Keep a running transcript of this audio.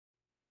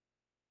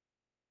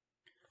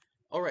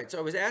All right, so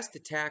I was asked to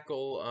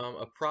tackle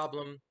a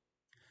problem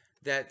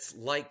that's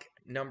like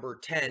number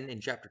 10 in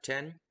chapter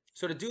 10.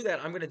 So to do that,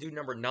 I'm going to do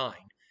number 9.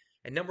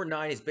 And number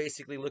 9 is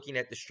basically looking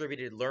at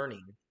distributed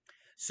learning.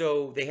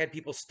 So they had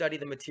people study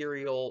the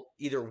material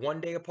either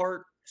one day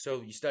apart,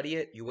 so you study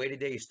it, you wait a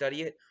day, you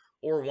study it,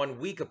 or 1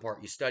 week apart,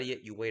 you study it,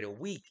 you wait a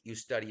week, you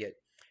study it,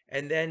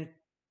 and then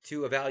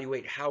to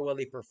evaluate how well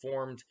they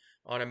performed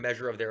on a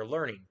measure of their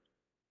learning.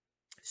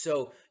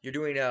 So you're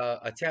doing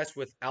a test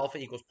with alpha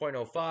equals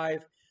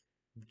 0.05.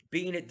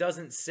 Being it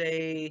doesn't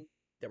say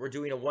that we're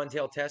doing a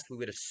one-tailed test, we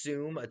would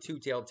assume a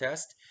two-tailed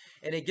test,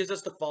 and it gives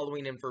us the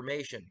following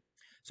information.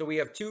 So we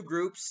have two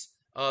groups.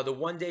 The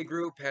one-day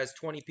group has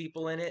 20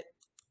 people in it,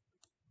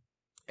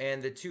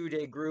 and the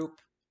two-day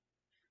group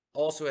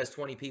also has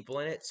 20 people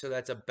in it. So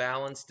that's a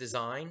balanced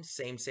design,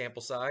 same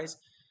sample size.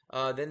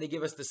 Then they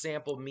give us the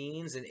sample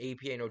means. In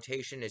APA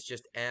notation, it's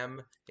just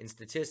M. In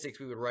statistics,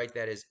 we would write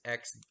that as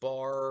X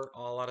bar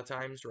a lot of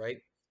times, right?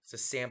 It's a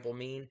sample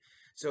mean.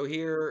 So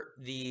here,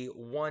 the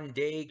 1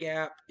 day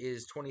gap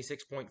is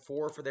 26.4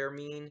 for their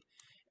mean,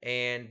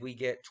 and we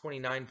get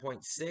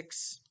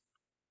 29.6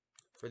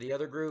 for the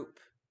other group.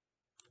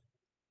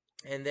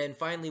 And then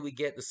finally, we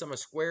get the sum of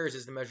squares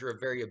as the measure of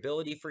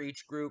variability for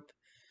each group.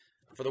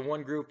 For the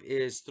one group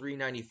is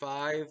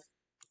 395,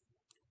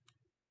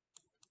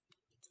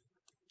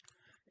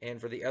 and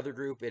for the other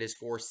group, it is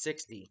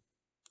 460.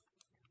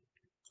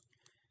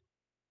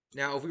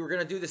 Now, if we were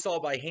going to do this all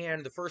by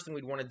hand, the first thing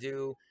we'd want to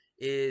do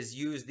is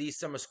use these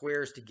sum of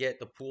squares to get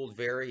the pooled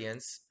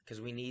variance,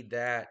 because we need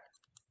that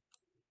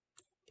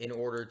in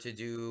order to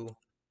do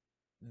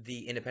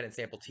the independent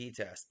sample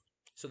t-test.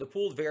 So the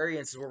pooled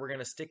variance is where we're going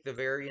to stick the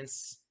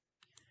variance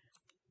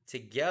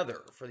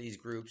together for these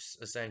groups,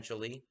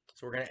 essentially.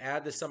 So we're going to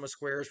add the sum of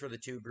squares for the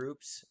two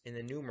groups in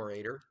the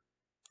numerator,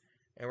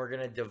 and we're going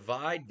to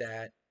divide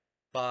that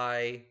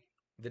by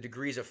the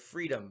degrees of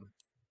freedom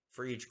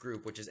for each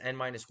group, which is n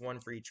minus 1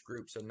 for each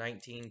group, so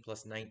 19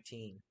 plus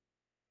 19.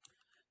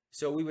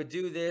 So we would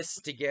do this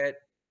to get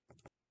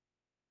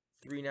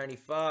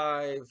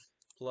 395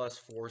 plus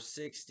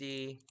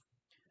 460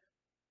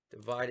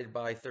 divided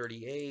by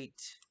 38,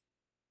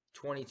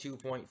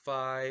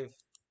 22.5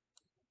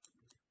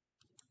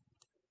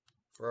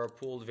 for our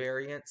pooled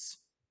variance.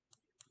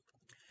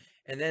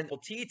 And then the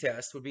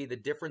t-test would be the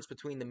difference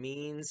between the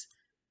means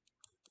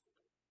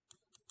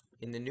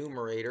in the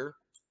numerator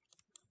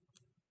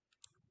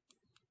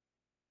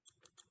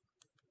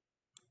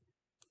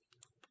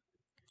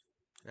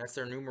that's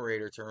their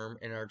numerator term,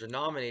 and our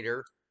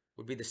denominator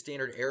would be the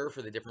standard error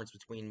for the difference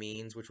between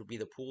means, which would be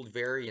the pooled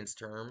variance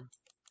term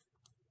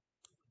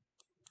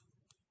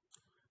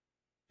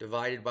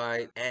divided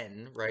by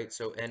n, right?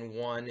 So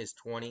n1 is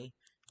 20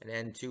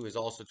 and n2 is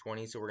also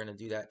 20, so we're going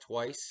to do that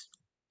twice.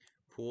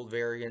 Pooled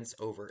variance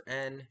over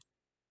n.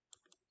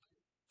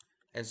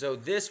 And so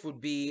this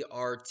would be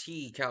our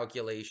t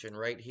calculation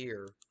right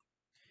here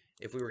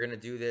if we were going to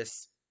do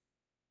this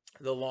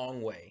the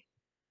long way.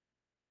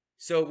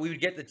 So we would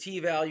get the t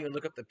value and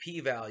look up the p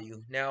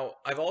value. Now,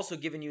 I've also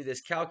given you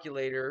this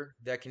calculator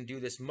that can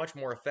do this much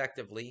more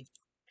effectively.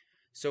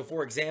 So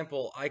for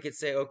example, I could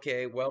say,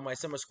 okay, well, my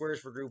sum of squares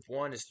for group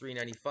 1 is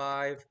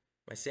 395.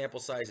 My sample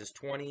size is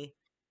 20.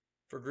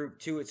 For group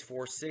 2, it's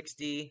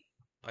 460.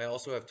 I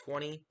also have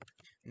 20.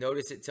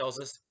 Notice it tells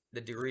us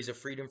the degrees of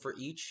freedom for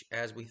each,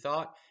 as we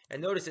thought.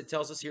 And notice it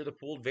tells us here the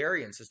pooled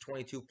variance is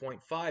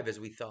 22.5, as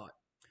we thought.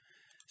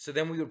 So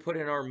then we would put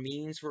in our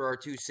means for our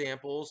two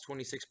samples,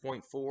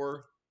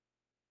 26.4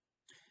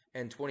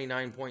 and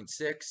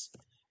 29.6.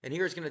 And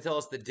here it's going to tell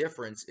us the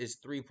difference is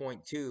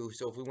 3.2.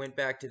 So if we went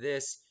back to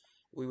this,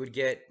 we would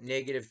get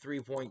negative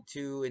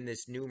 3.2 in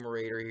this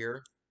numerator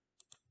here.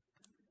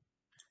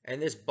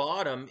 And this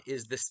bottom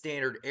is the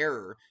standard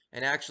error.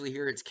 And actually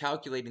here it's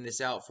calculating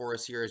this out for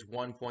us here as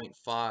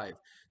 1.5.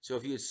 So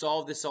if you had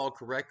solved this all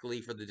correctly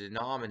for the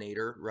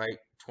denominator, right,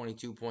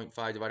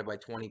 22.5 divided by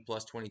 20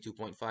 plus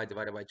 22.5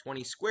 divided by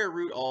 20, square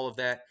root all of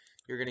that,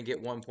 you're going to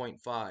get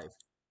 1.5.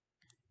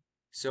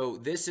 So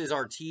this is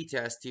our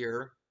t-test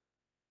here.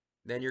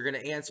 Then you're going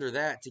to answer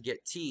that to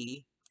get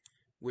t,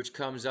 which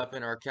comes up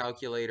in our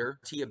calculator.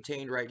 T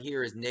obtained right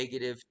here is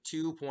negative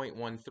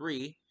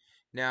 2.13.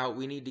 Now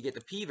we need to get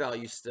the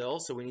p-value still,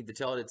 so we need to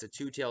tell it it's a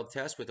two-tailed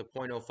test with a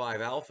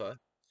 0.05 alpha.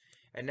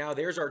 And now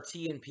there's our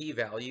t and p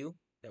value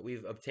that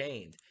we've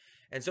obtained.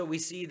 And so we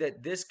see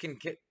that this can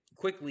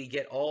quickly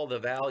get all the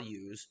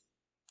values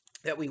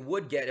that we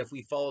would get if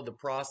we followed the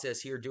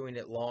process here, doing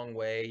it long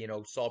way,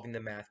 solving the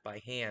math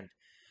by hand.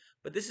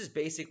 But this is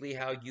basically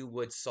how you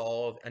would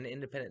solve an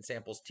independent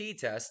samples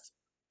t-test,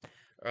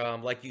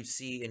 like you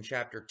see in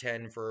chapter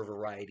 10 for a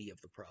variety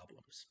of the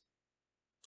problems.